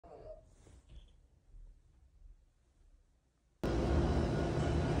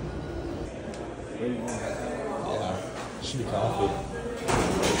Yeah, should be coffee.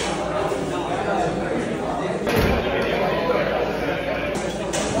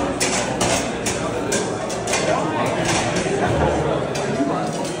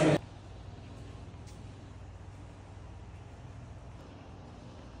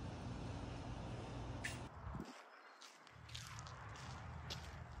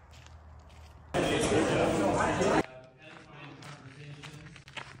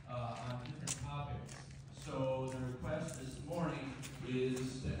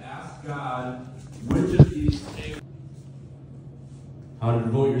 God, which of these things? How to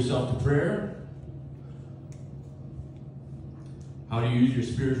devote yourself to prayer? How to use your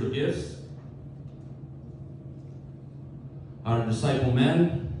spiritual gifts? How to disciple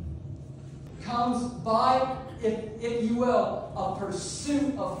men? Comes by, if you will, a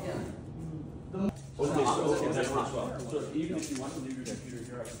pursuit of Him. So even if you want to leave your computer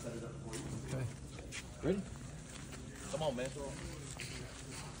here, I can set it up for you. Okay. Ready? Come on, man.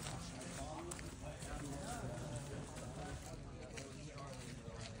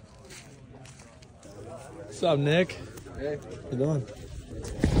 What's up, Nick? Hey. How you doing?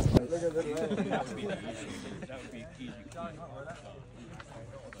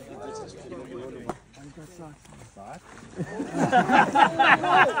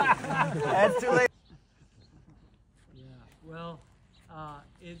 That's too late. Yeah. Well,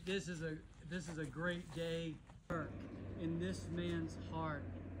 this is a great day in this man's heart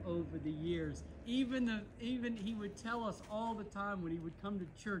over the years. Even he would tell us all the time when he would come to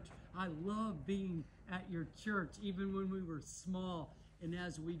church, I love being at your church, even when we were small and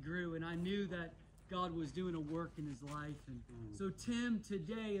as we grew. And I knew that God was doing a work in his life. And so Tim,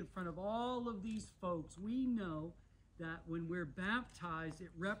 today in front of all of these folks, we know that when we're baptized, it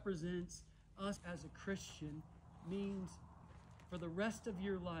represents us as a Christian, means for the rest of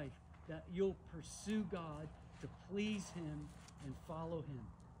your life that you'll pursue God to please him and follow him.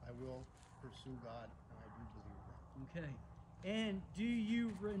 I will pursue God, and I do believe that. Okay. And do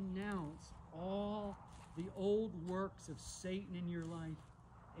you renounce all the old works of Satan in your life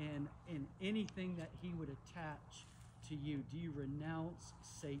and anything that he would attach to you? Do you renounce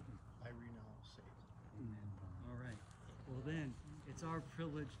Satan? I renounce Satan. All right. Well then, it's our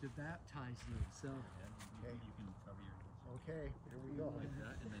privilege to baptize you. So Okay. You can cover your nose Okay, here we go. like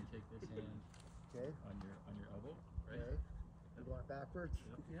that, and then take this hand Okay, on your elbow, right? okay. You going backwards?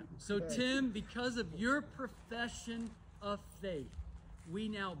 yeah. So Tim, because of your profession of faith, we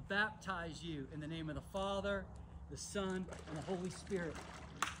now baptize you in the name of the Father, the Son, and the Holy Spirit.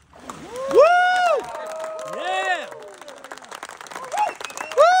 Woo! Yeah!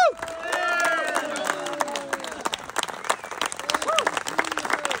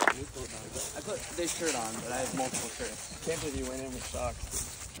 I put this shirt on, but I have multiple shirts. Can't believe you went in with socks.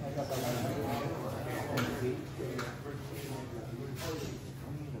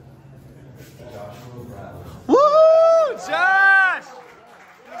 Woo! Josh!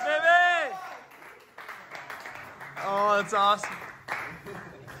 Baby! Oh, that's awesome.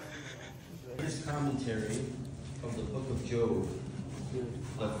 This commentary of the book of Job,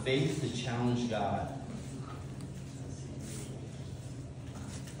 the faith to challenge God.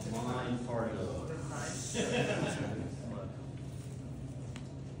 Mind part of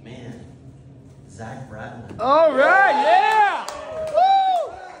man, Zach Bradley. All right, yeah!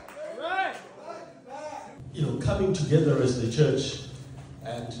 Woo! All right. Coming together as the church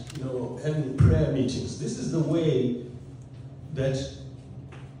and, having prayer meetings. This is the way that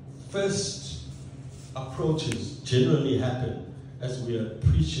first approaches generally happen as we are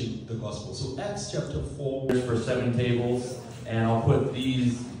preaching the gospel. So Acts chapter 4. For 7 tables, and I'll put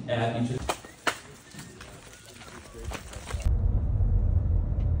these at each of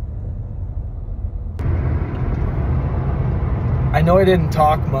I know I didn't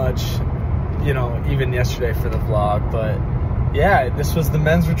talk much, even yesterday for the vlog, but yeah, this was the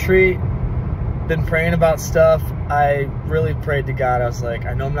men's retreat. Been praying about stuff. I really prayed to God. I was like,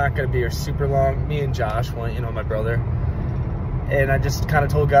 I know I'm not going to be here super long. Me and Josh went, my brother. And I just kind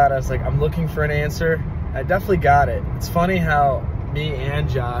of told God, I was like, I'm looking for an answer. I definitely got it. It's funny how me and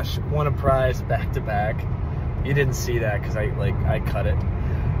Josh won a prize back to back. You didn't see that because I cut it.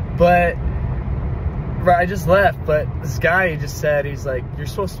 But I just left, but this guy, he just said, he's like, you're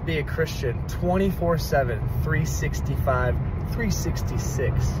supposed to be a Christian 24/7, 365,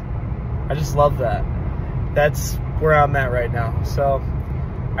 366. I just love that. That's where I'm at right now. So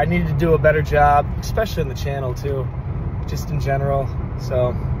I need to do a better job, especially in the channel too, just in general.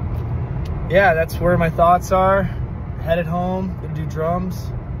 So yeah, that's where my thoughts are. Headed home, gonna do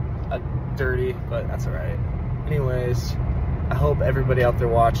drums. Dirty, but that's all right. Anyways, I hope everybody out there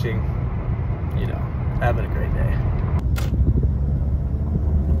watching you know, having a great day.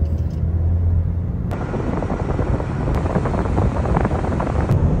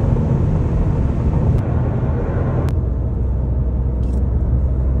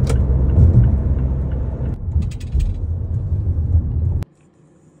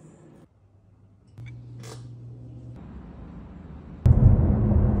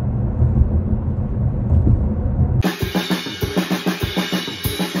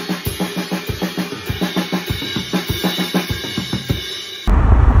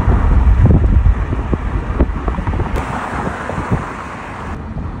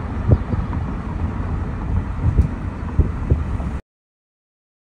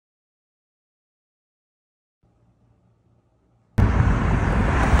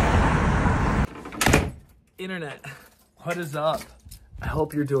 Internet, what is up? I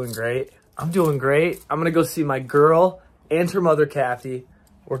hope you're doing great. I'm doing great. I'm gonna go see my girl and her mother, Kathy.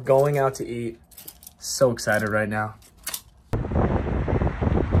 We're going out to eat. So excited right now.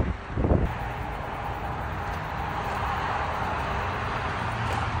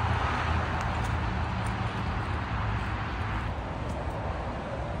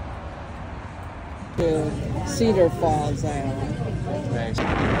 To Cedar Falls Island.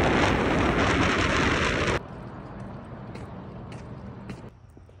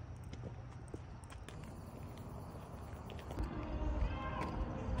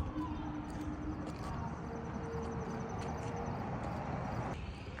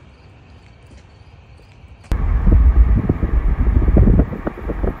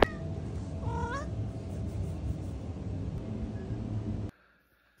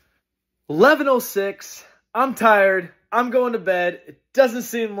 $11:06. I'm tired. I'm going to bed. It doesn't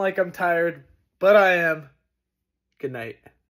seem like I'm tired, but I am. Good night.